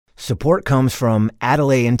Support comes from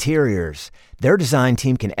Adelaide Interiors. Their design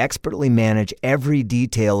team can expertly manage every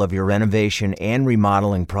detail of your renovation and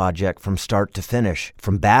remodeling project from start to finish.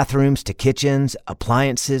 From bathrooms to kitchens,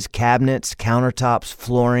 appliances, cabinets, countertops,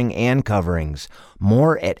 flooring, and coverings.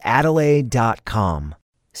 More at Adelaide.com.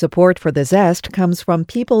 Support for The Zest comes from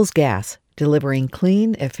Peoples Gas, delivering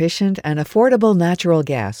clean, efficient, and affordable natural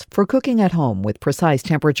gas for cooking at home with precise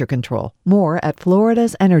temperature control. More at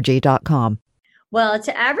floridasenergy.com. Well, its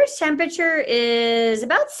average temperature is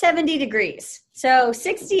about 70 degrees. So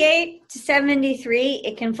 68 to 73,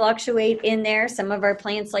 it can fluctuate in there. Some of our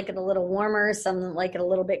plants like it a little warmer, some like it a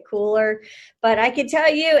little bit cooler. But I can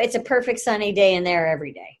tell you it's a perfect sunny day in there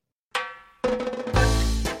every day.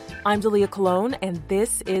 I'm Dalia Colon, and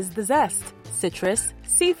this is The Zest. Citrus,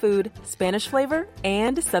 seafood, Spanish flavor,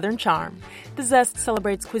 and Southern charm. The Zest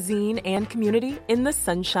celebrates cuisine and community in the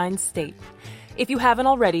Sunshine State. If you haven't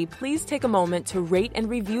already, please take a moment to rate and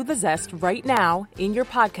review The Zest right now in your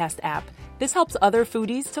podcast app. This helps other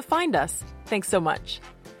foodies to find us. Thanks so much.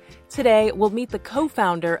 Today, we'll meet the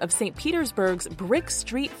co-founder of St. Petersburg's Brick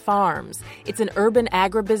Street Farms. It's an urban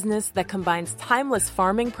agribusiness that combines timeless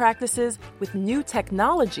farming practices with new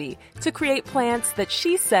technology to create plants that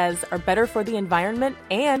she says are better for the environment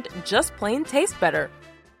and just plain taste better.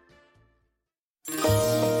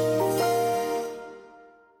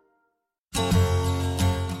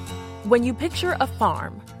 When you picture a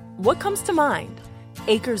farm, what comes to mind?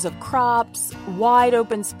 Acres of crops, wide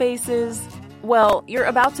open spaces. Well, you're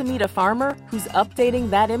about to meet a farmer who's updating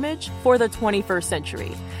that image for the 21st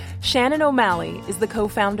century. Shannon O'Malley is the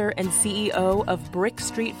co-founder and CEO of Brick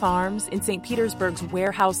Street Farms in St. Petersburg's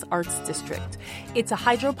Warehouse Arts District. It's a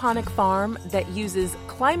hydroponic farm that uses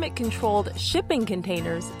climate-controlled shipping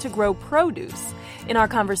containers to grow produce. In our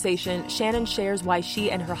conversation, Shannon shares why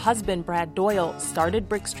she and her husband, Brad Doyle, started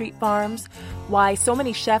Brick Street Farms, why so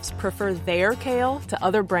many chefs prefer their kale to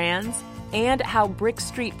other brands, and how Brick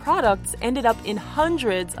Street products ended up in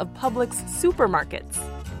hundreds of Publix supermarkets.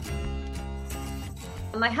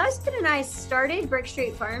 My husband and I started Brick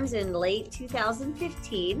Street Farms in late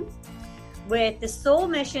 2015 with the sole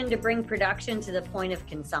mission to bring production to the point of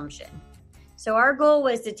consumption. So our goal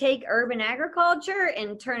was to take urban agriculture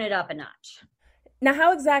and turn it up a notch. Now,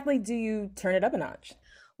 how exactly do you turn it up a notch?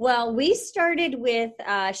 Well, we started with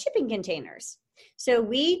shipping containers. So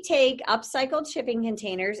we take upcycled shipping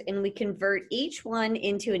containers and we convert each one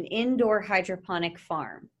into an indoor hydroponic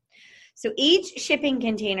farm. So each shipping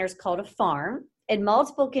container is called a farm, and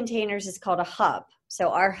multiple containers is called a hub.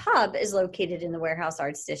 So our hub is located in the Warehouse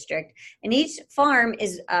Arts District, and each farm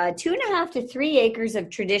is 2.5 to 3 acres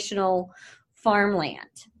of traditional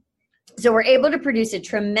farmland. So we're able to produce a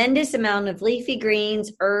tremendous amount of leafy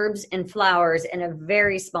greens, herbs, and flowers in a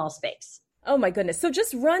very small space. Oh my goodness. So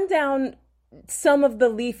just run down some of the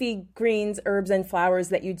leafy greens, herbs, and flowers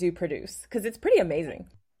that you do produce, because it's pretty amazing.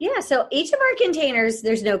 Yeah, so each of our containers,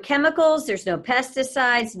 there's no chemicals, there's no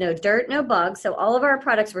pesticides, no dirt, no bugs. So all of our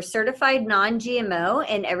products were certified non-GMO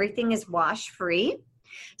and everything is wash-free.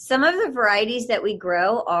 Some of the varieties that we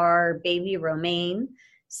grow are baby romaine,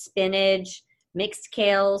 spinach, mixed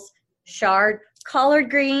kales, chard, collard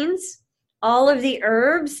greens, all of the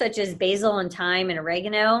herbs such as basil and thyme and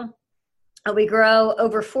oregano. We grow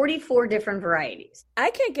over 44 different varieties. I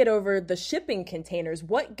can't get over the shipping containers.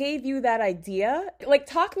 What gave you that idea? Like,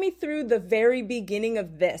 talk me through the very beginning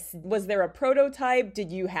of this. Was there a prototype?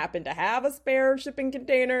 Did you happen to have a spare shipping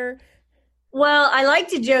container? Well, I like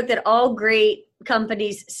to joke that all great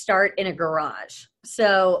companies start in a garage.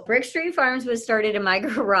 So Brick Street Farms was started in my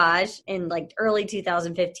garage in like early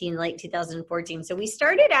 2015, late 2014. So we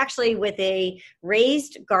started actually with a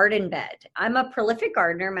raised garden bed. I'm a prolific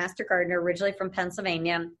gardener, master gardener, originally from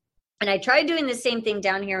Pennsylvania. And I tried doing the same thing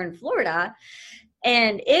down here in Florida.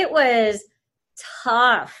 And it was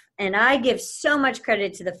tough. And I give so much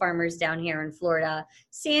credit to the farmers down here in Florida.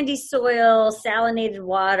 Sandy soil, salinated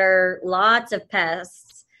water, lots of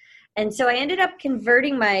pests. And so I ended up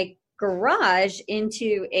converting my garage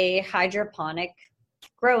into a hydroponic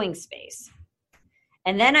growing space.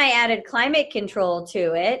 And then I added climate control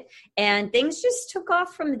to it, and things just took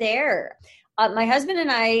off from there. My husband and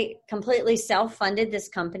I completely self-funded this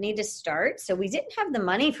company to start. So we didn't have the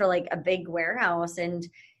money for like a big warehouse. And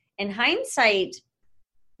in hindsight,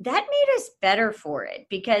 that made us better for it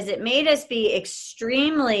because it made us be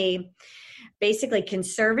extremely basically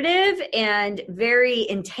conservative and very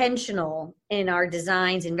intentional in our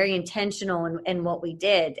designs and very intentional in what we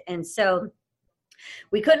did. And so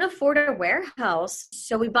we couldn't afford a warehouse,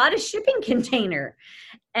 so we bought a shipping container.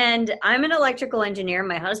 And I'm an electrical engineer,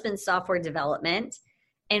 my husband's software development.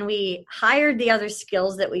 and we hired the other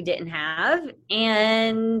skills that we didn't have,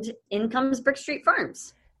 and in comes Brick Street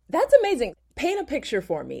Farms. That's amazing. Paint a picture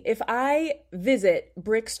for me. If I visit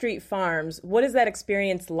Brick Street Farms, what is that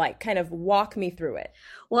experience like? Kind of walk me through it.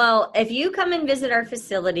 Well, if you come and visit our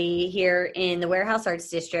facility here in the Warehouse Arts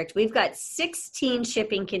District, we've got 16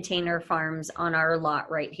 shipping container farms on our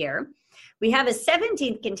lot right here. We have a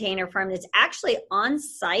 17th container farm that's actually on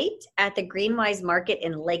site at the Greenwise Market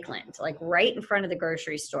in Lakeland, like right in front of the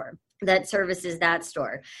grocery store that services that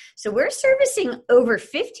store. So we're servicing over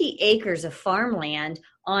 50 acres of farmland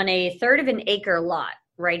on a third of an acre lot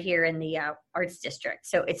right here in the Arts District.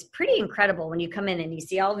 So it's pretty incredible when you come in and you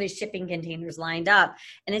see all these shipping containers lined up,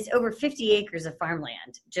 and it's over 50 acres of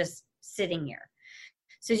farmland just sitting here.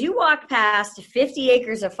 So as you walk past 50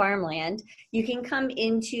 acres of farmland, you can come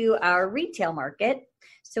into our retail market.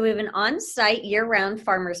 So we have an on-site year-round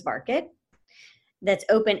farmers market that's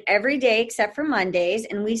open every day except for Mondays,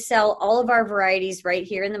 and we sell all of our varieties right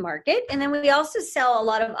here in the market. And then we also sell a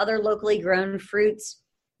lot of other locally grown fruits,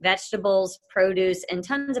 vegetables, produce, and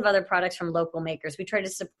tons of other products from local makers. We try to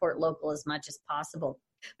support local as much as possible.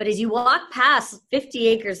 But as you walk past 50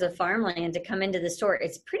 acres of farmland to come into the store,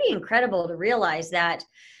 it's pretty incredible to realize that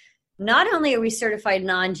not only are we certified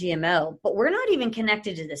non-GMO, but we're not even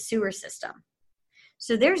connected to the sewer system.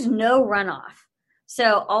 So there's no runoff.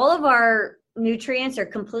 So all of our nutrients are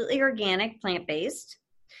completely organic, plant-based.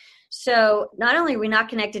 So not only are we not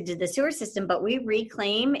connected to the sewer system, but we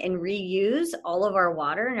reclaim and reuse all of our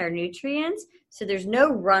water and our nutrients. So there's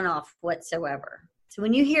no runoff whatsoever. So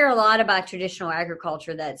when you hear a lot about traditional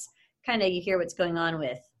agriculture, that's kind of, you hear what's going on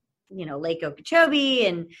with, Lake Okeechobee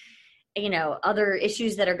and, other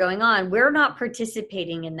issues that are going on. We're not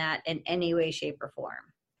participating in that in any way, shape, or form.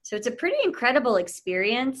 So it's a pretty incredible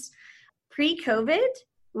experience. Pre-COVID,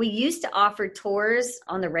 we used to offer tours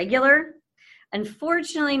on the regular.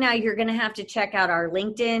 Unfortunately, now you're going to have to check out our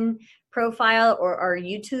LinkedIn profile or our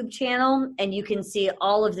YouTube channel, and you can see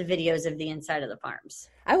all of the videos of the inside of the farms.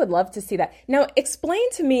 I would love to see that. Now, explain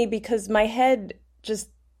to me, because my head just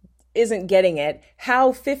isn't getting it,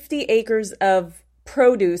 how 50 acres of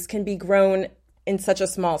produce can be grown in such a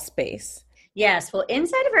small space. Yes. Well,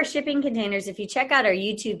 inside of our shipping containers, if you check out our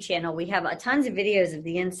YouTube channel, we have tons of videos of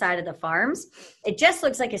the inside of the farms. It just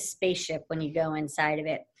looks like a spaceship when you go inside of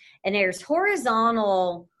it. And there's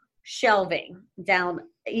horizontal shelving down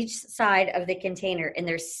each side of the container, and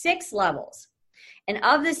there's 6 levels. And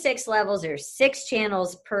of the 6 levels, there's 6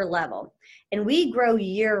 channels per level. And we grow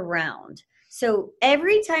year round. So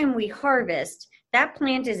every time we harvest, that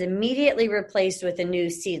plant is immediately replaced with a new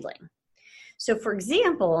seedling. So for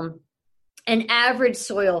example, an average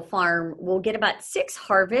soil farm will get about 6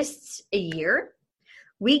 harvests a year.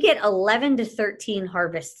 We get 11 to 13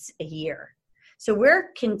 harvests a year. So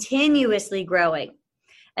we're continuously growing.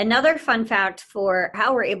 Another fun fact for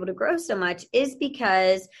how we're able to grow so much is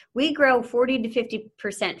because we grow 40 to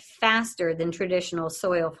 50% faster than traditional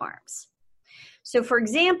soil farms. So for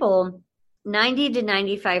example, 90 to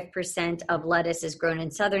 95% of lettuce is grown in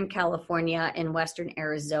Southern California and Western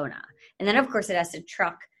Arizona. And then of course it has to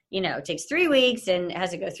truck, it takes 3 weeks and it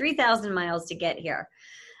has to go 3,000 miles to get here.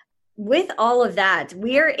 With all of that,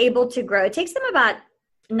 we are able to grow. It takes them about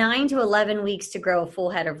 9 to 11 weeks to grow a full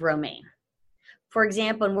head of romaine. For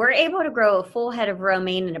example, and we're able to grow a full head of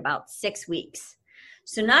romaine in about 6 weeks.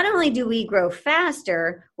 So not only do we grow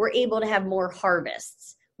faster, we're able to have more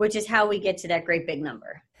harvests, which is how we get to that great big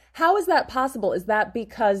number. How is that possible? Is that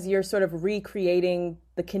because you're sort of recreating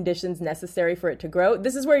the conditions necessary for it to grow?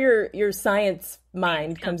 This is where your science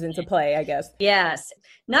mind comes into play, I guess. Yes.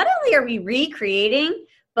 Not only are we recreating,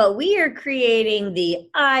 but we are creating the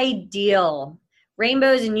ideal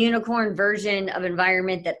rainbows and unicorn version of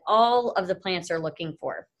environment that all of the plants are looking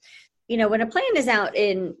for. When a plant is out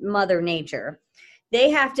in Mother Nature,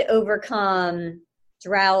 they have to overcome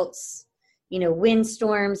droughts,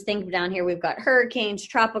 windstorms. Think down here, we've got hurricanes,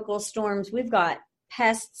 tropical storms, we've got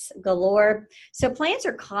pests galore. So plants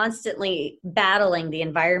are constantly battling the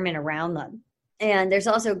environment around them. And there's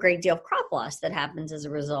also a great deal of crop loss that happens as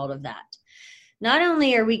a result of that. Not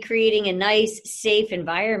only are we creating a nice, safe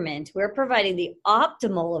environment, we're providing the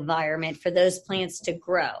optimal environment for those plants to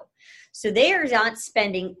grow. So they are not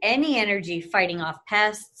spending any energy fighting off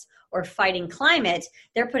pests or fighting climate.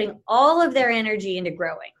 They're putting all of their energy into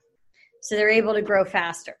growing. So they're able to grow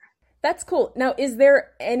faster. That's cool. Now, is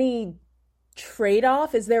there any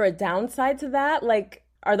trade-off? Is there a downside to that? Like,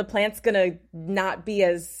 are the plants going to not be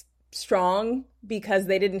as strong because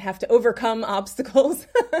they didn't have to overcome obstacles?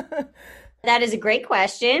 That is a great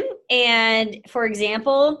question. And for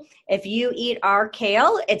example, if you eat our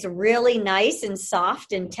kale, it's really nice and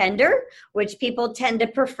soft and tender, which people tend to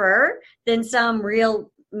prefer than some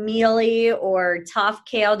real mealy or tough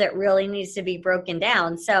kale that really needs to be broken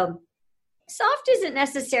down. So soft isn't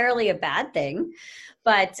necessarily a bad thing,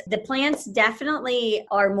 but the plants definitely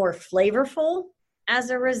are more flavorful as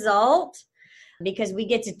a result, because we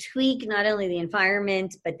get to tweak not only the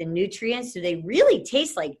environment, but the nutrients. So they really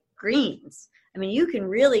taste like greens. I mean, you can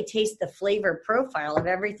really taste the flavor profile of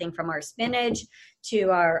everything from our spinach to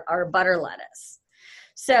our butter lettuce.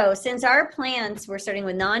 So since our plants, we're starting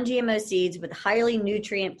with non-GMO seeds with highly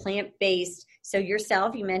nutrient plant-based. So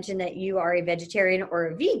yourself, you mentioned that you are a vegetarian or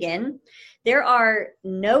a vegan. There are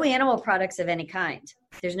no animal products of any kind.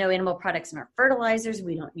 There's no animal products in our fertilizers.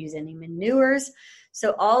 We don't use any manures.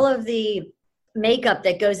 So all of the makeup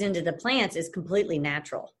that goes into the plants is completely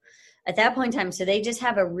natural at that point in time. So they just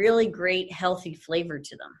have a really great, healthy flavor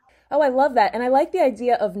to them. Oh, I love that. And I like the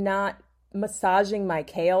idea of not massaging my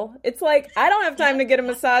kale. It's like, I don't have time to get a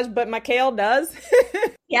massage, but my kale does.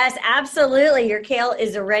 Yes, absolutely. Your kale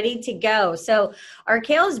is ready to go. So our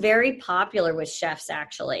kale is very popular with chefs,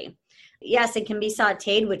 actually. Yes, it can be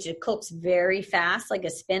sauteed, which it cooks very fast like a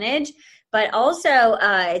spinach, but also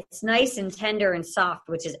it's nice and tender and soft,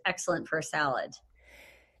 which is excellent for a salad.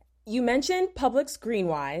 You mentioned Publix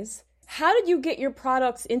Greenwise. How did you get your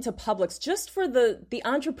products into Publix? Just for the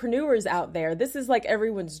entrepreneurs out there, this is like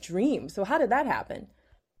everyone's dream. So how did that happen?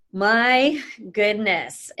 My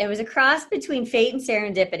goodness. It was a cross between fate and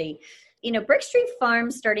serendipity. You know, Brick Street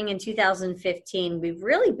Farms, starting in 2015, we've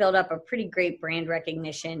really built up a pretty great brand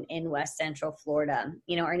recognition in West Central Florida.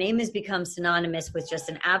 You know, our name has become synonymous with just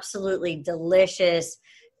an absolutely delicious,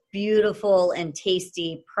 beautiful, and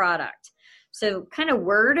tasty product. So kind of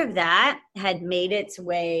word of that had made its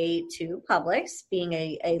way to Publix, being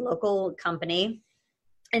a local company.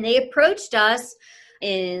 And they approached us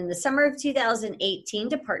in the summer of 2018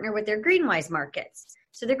 to partner with their Greenwise markets.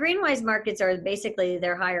 So the Greenwise markets are basically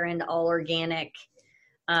their higher end, all organic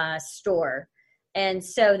store. And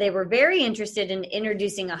so they were very interested in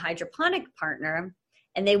introducing a hydroponic partner,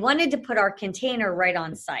 and they wanted to put our container right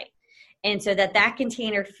on site. And so that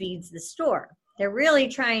container feeds the store. They're really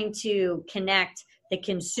trying to connect the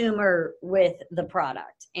consumer with the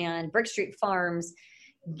product. And Brick Street Farms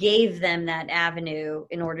gave them that avenue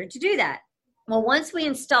in order to do that. Well, once we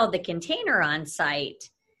installed the container on site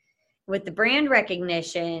with the brand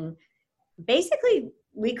recognition, basically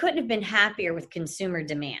we couldn't have been happier with consumer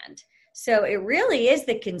demand. So it really is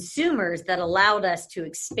the consumers that allowed us to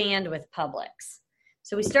expand with Publix.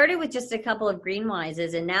 So we started with just a couple of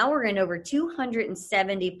Greenwises, and now we're in over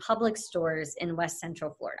 270 Publix stores in West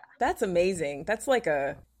Central Florida. That's amazing. That's like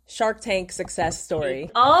a Shark Tank success story.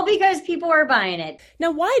 All because people are buying it.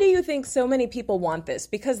 Now, why do you think so many people want this?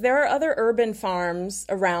 Because there are other urban farms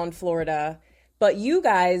around Florida, but you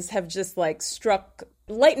guys have just like struck,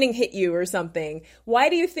 lightning hit you or something. Why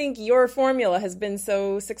do you think your formula has been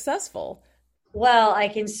so successful? Well, I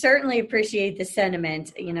can certainly appreciate the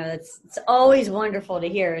sentiment. You know, it's always wonderful to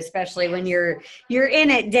hear, especially when you're in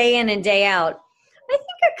it day in and day out. I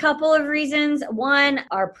think a couple of reasons. One,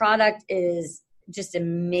 our product is just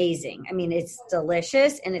amazing. I mean, it's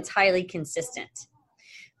delicious and it's highly consistent.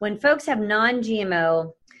 When folks have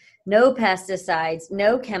non-GMO, no pesticides,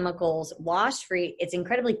 no chemicals, wash-free, it's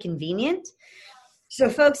incredibly convenient. So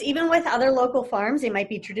folks, even with other local farms, they might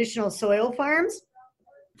be traditional soil farms,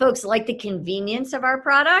 folks like the convenience of our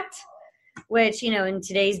product, which, you know, in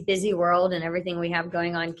today's busy world and everything we have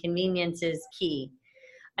going on, convenience is key.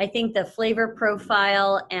 I think the flavor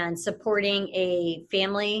profile and supporting a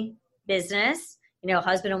family business, you know,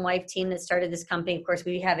 husband and wife team that started this company, of course,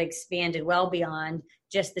 we have expanded well beyond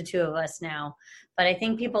just the two of us now. But I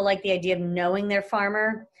think people like the idea of knowing their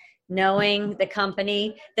farmer, knowing the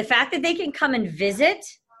company, the fact that they can come and visit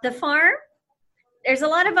the farm. There's a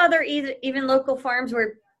lot of other even local farms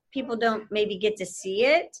where people don't maybe get to see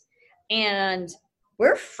it. And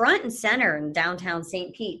we're front and center in downtown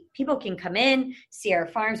St. Pete. People can come in, see our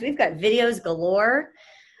farms. We've got videos galore.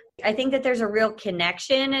 I think that there's a real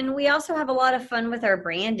connection, and we also have a lot of fun with our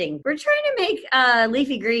branding. We're trying to make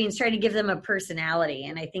leafy greens, try to give them a personality,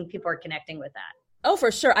 and I think people are connecting with that. Oh,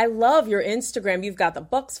 for sure. I love your Instagram. You've got the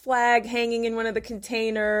Bucks flag hanging in one of the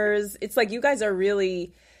containers. It's like you guys are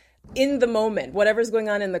really in the moment, whatever's going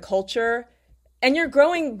on in the culture. And you're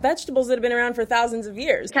growing vegetables that have been around for thousands of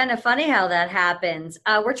years. It's kind of funny how that happens.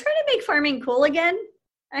 We're trying to make farming cool again,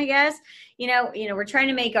 I guess. You know, we're trying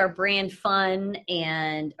to make our brand fun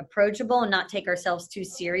and approachable and not take ourselves too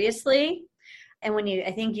seriously. And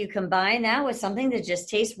I think you combine that with something that just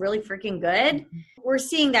tastes really freaking good, we're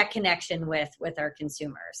seeing that connection with our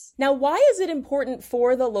consumers. Now, why is it important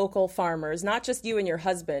for the local farmers, not just you and your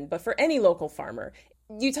husband, but for any local farmer?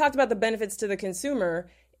 You talked about the benefits to the consumer.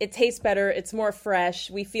 It tastes better. It's more fresh.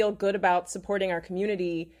 We feel good about supporting our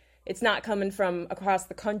community. It's not coming from across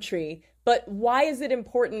the country. But why is it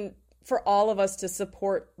important for all of us to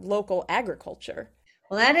support local agriculture?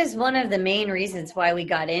 Well, that is one of the main reasons why we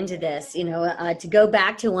got into this. To go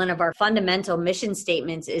back to one of our fundamental mission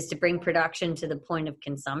statements is to bring production to the point of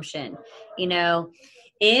consumption.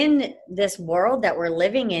 In this world that we're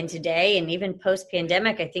living in today, and even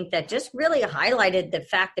post-pandemic, I think that just really highlighted the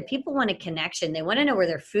fact that people want a connection. They want to know where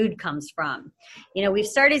their food comes from. We've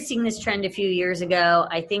started seeing this trend a few years ago.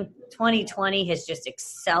 I think 2020 has just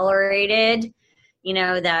accelerated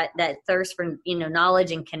that thirst for,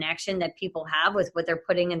 knowledge and connection that people have with what they're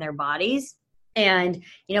putting in their bodies. And,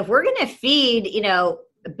 if we're going to feed, a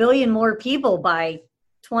billion more people by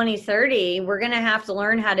 2030, we're going to have to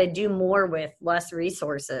learn how to do more with less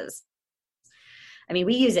resources. I mean,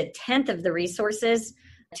 we use 1/10 of the resources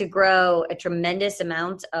to grow a tremendous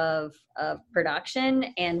amount of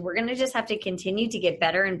production, and we're going to just have to continue to get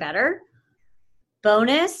better and better.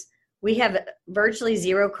 Bonus, we have virtually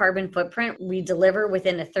zero carbon footprint. We deliver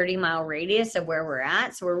within a 30-mile radius of where we're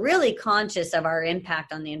at. So we're really conscious of our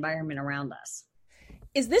impact on the environment around us.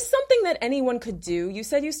 Is this something that anyone could do? You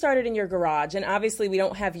said you started in your garage, and obviously we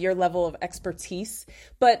don't have your level of expertise,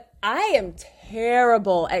 but I am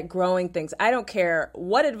terrible at growing things. I don't care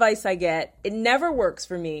what advice I get. It never works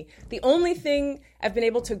for me. The only thing I've been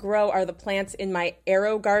able to grow are the plants in my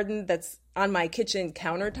aero garden that's on my kitchen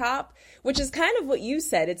countertop, which is kind of what you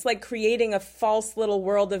said. It's like creating a false little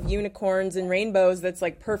world of unicorns and rainbows that's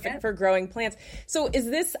like perfect for growing plants. So is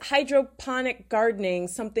this hydroponic gardening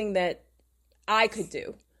something that I could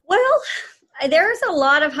do? Well, there's a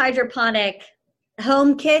lot of hydroponic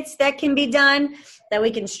home kits that can be done that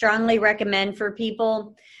we can strongly recommend for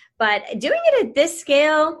people. But doing it at this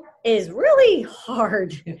scale is really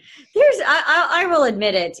hard. I will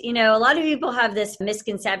admit it. A lot of people have this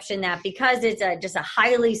misconception that because it's just a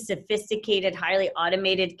highly sophisticated, highly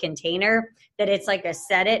automated container, that it's like a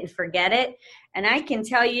set it and forget it. And I can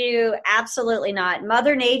tell you, absolutely not.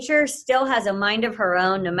 Mother Nature still has a mind of her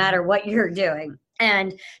own, no matter what you're doing.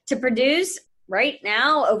 And to produce right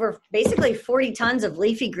now over basically 40 tons of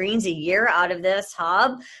leafy greens a year out of this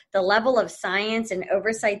hub, the level of science and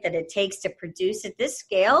oversight that it takes to produce at this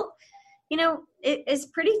scale, it is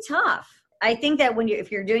pretty tough. I think that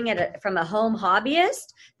if you're doing it from a home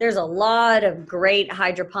hobbyist, there's a lot of great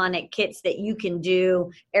hydroponic kits that you can do.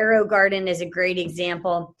 Aero Garden is a great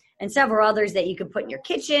example, and several others that you can put in your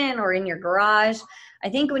kitchen or in your garage. I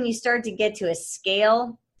think when you start to get to a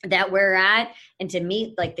scale that we're at and to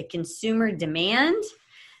meet like the consumer demand,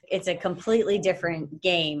 it's a completely different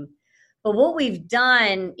game. But what we've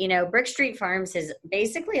done, Brick Street Farms has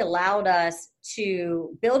basically allowed us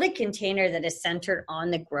to build a container that is centered on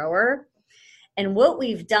the grower. And what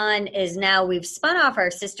we've done is now we've spun off our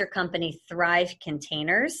sister company, Thrive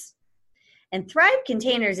Containers. And Thrive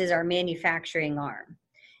Containers is our manufacturing arm.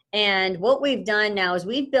 And what we've done now is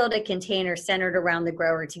we've built a container centered around the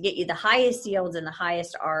grower to get you the highest yields and the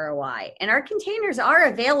highest ROI. And our containers are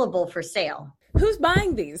available for sale. Who's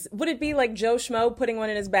buying these? Would it be like Joe Schmo putting one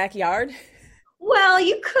in his backyard? Well,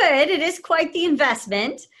 you could. It is quite the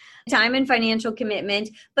investment, time and financial commitment.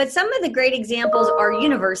 But some of the great examples are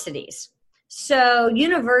universities. So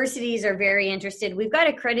universities are very interested. We've got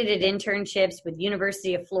accredited internships with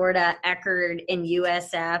University of Florida, Eckerd, and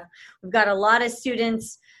USF. We've got a lot of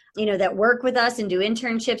students that work with us and do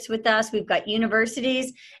internships with us. We've got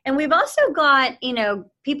universities, and we've also got,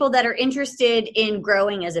 people that are interested in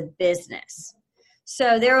growing as a business.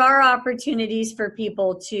 So there are opportunities for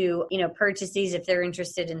people to, purchase these if they're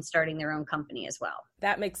interested in starting their own company as well.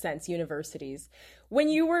 That makes sense, universities. When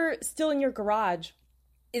you were still in your garage,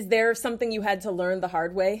 is there something you had to learn the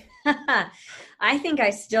hard way? I think I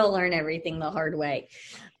still learn everything the hard way.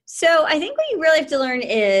 So I think what you really have to learn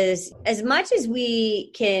is, as much as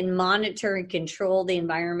we can monitor and control the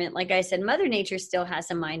environment, like I said, Mother Nature still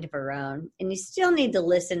has a mind of her own, and you still need to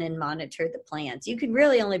listen and monitor the plants. You can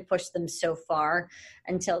really only push them so far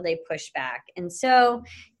until they push back. And so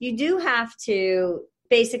you do have to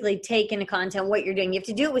basically take into content what you're doing. You have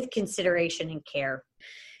to do it with consideration and care.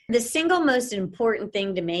 The single most important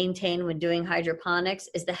thing to maintain when doing hydroponics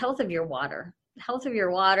is the health of your water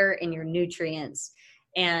and your nutrients.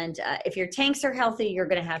 And if your tanks are healthy, you're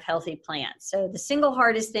going to have healthy plants. So the single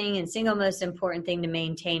hardest thing and single most important thing to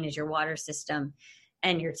maintain is your water system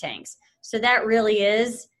and your tanks. So that really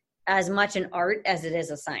is as much an art as it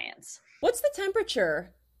is a science. What's the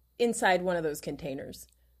temperature inside one of those containers?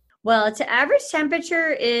 Well, its average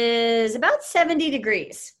temperature is about 70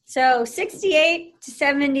 degrees. So 68 to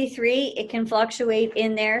 73, it can fluctuate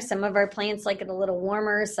in there. Some of our plants like it a little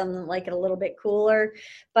warmer, some like it a little bit cooler.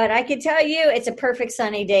 But I can tell you it's a perfect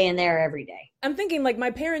sunny day in there every day. I'm thinking like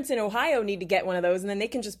my parents in Ohio need to get one of those, and then they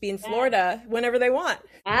can just be in Florida whenever they want.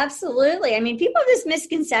 Absolutely. I mean, people have this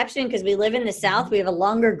misconception because we live in the South, we have a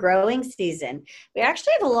longer growing season. We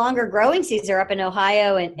actually have a longer growing season up in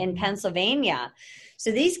Ohio and Pennsylvania.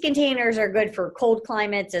 So these containers are good for cold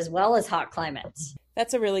climates as well as hot climates.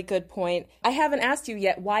 That's a really good point. I haven't asked you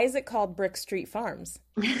yet, why is it called Brick Street Farms?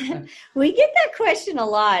 We get that question a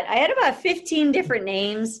lot. I had about 15 different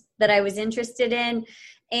names that I was interested in.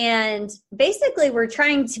 And basically, we're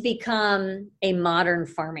trying to become a modern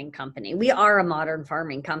farming company. We are a modern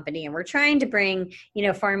farming company, and we're trying to bring,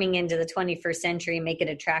 farming into the 21st century and make it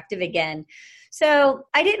attractive again. So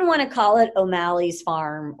I didn't want to call it O'Malley's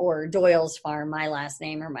Farm or Doyle's Farm, my last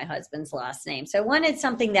name or my husband's last name. So I wanted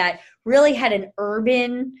something that really had an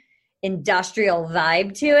urban industrial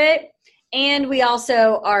vibe to it. And we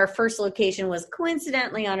also, our first location was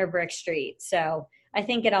coincidentally on a brick street. So I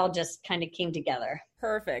think it all just kind of came together.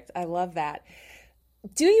 Perfect. I love that.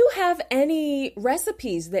 Do you have any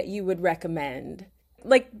recipes that you would recommend?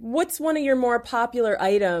 Like, what's one of your more popular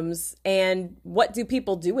items and what do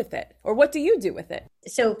people do with it? Or what do you do with it?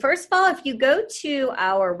 So first of all, if you go to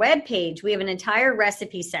our webpage, we have an entire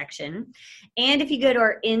recipe section. And if you go to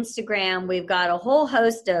our Instagram, we've got a whole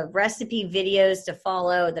host of recipe videos to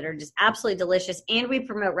follow that are just absolutely delicious. And we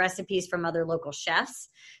promote recipes from other local chefs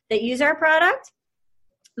that use our product.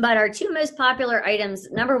 But our two most popular items,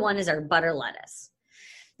 number one is our butter lettuce.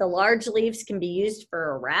 The large leaves can be used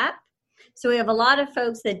for a wrap. So we have a lot of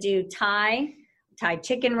folks that do Thai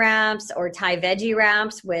chicken wraps or Thai veggie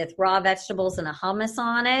wraps with raw vegetables and a hummus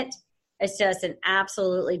on it. It's just an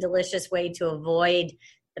absolutely delicious way to avoid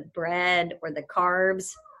the bread or the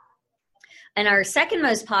carbs. And our second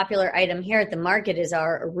most popular item here at the market is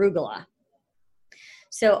our arugula.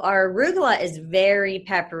 So our arugula is very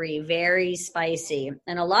peppery, very spicy.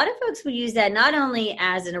 And a lot of folks will use that not only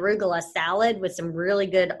as an arugula salad with some really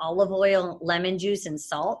good olive oil, lemon juice, and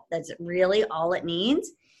salt. That's really all it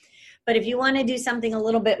needs. But if you want to do something a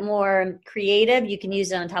little bit more creative, you can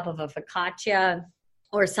use it on top of a focaccia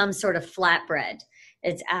or some sort of flatbread.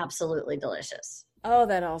 It's absolutely delicious. Oh,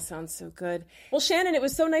 that all sounds so good. Well, Shannon, it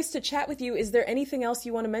was so nice to chat with you. Is there anything else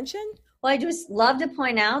you want to mention? Well, I just love to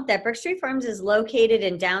point out that Brick Street Farms is located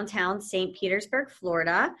in downtown St. Petersburg,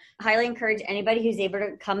 Florida. I highly encourage anybody who's able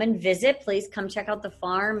to come and visit. Please come check out the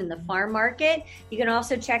farm and the farm market. You can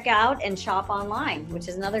also check out and shop online, which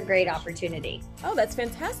is another great opportunity. Oh, that's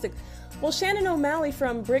fantastic. Well, Shannon O'Malley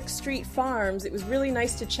from Brick Street Farms, it was really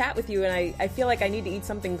nice to chat with you, and I feel like I need to eat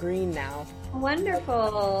something green now.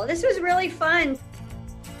 Wonderful. This was really fun.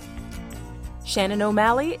 Shannon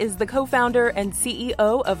O'Malley is the co-founder and CEO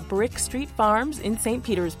of Brick Street Farms in St.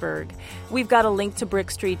 Petersburg. We've got a link to Brick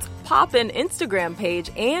Street's Poppin' Instagram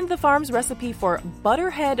page and the farm's recipe for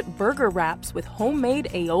Butterhead Burger Wraps with homemade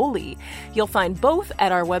aioli. You'll find both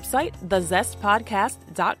at our website,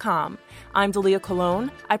 thezestpodcast.com. I'm Dalia Colon.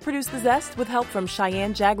 I produce The Zest with help from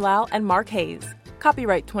Cheyenne Jaglal and Mark Hayes.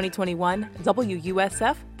 Copyright 2021,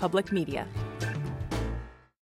 WUSF Public Media.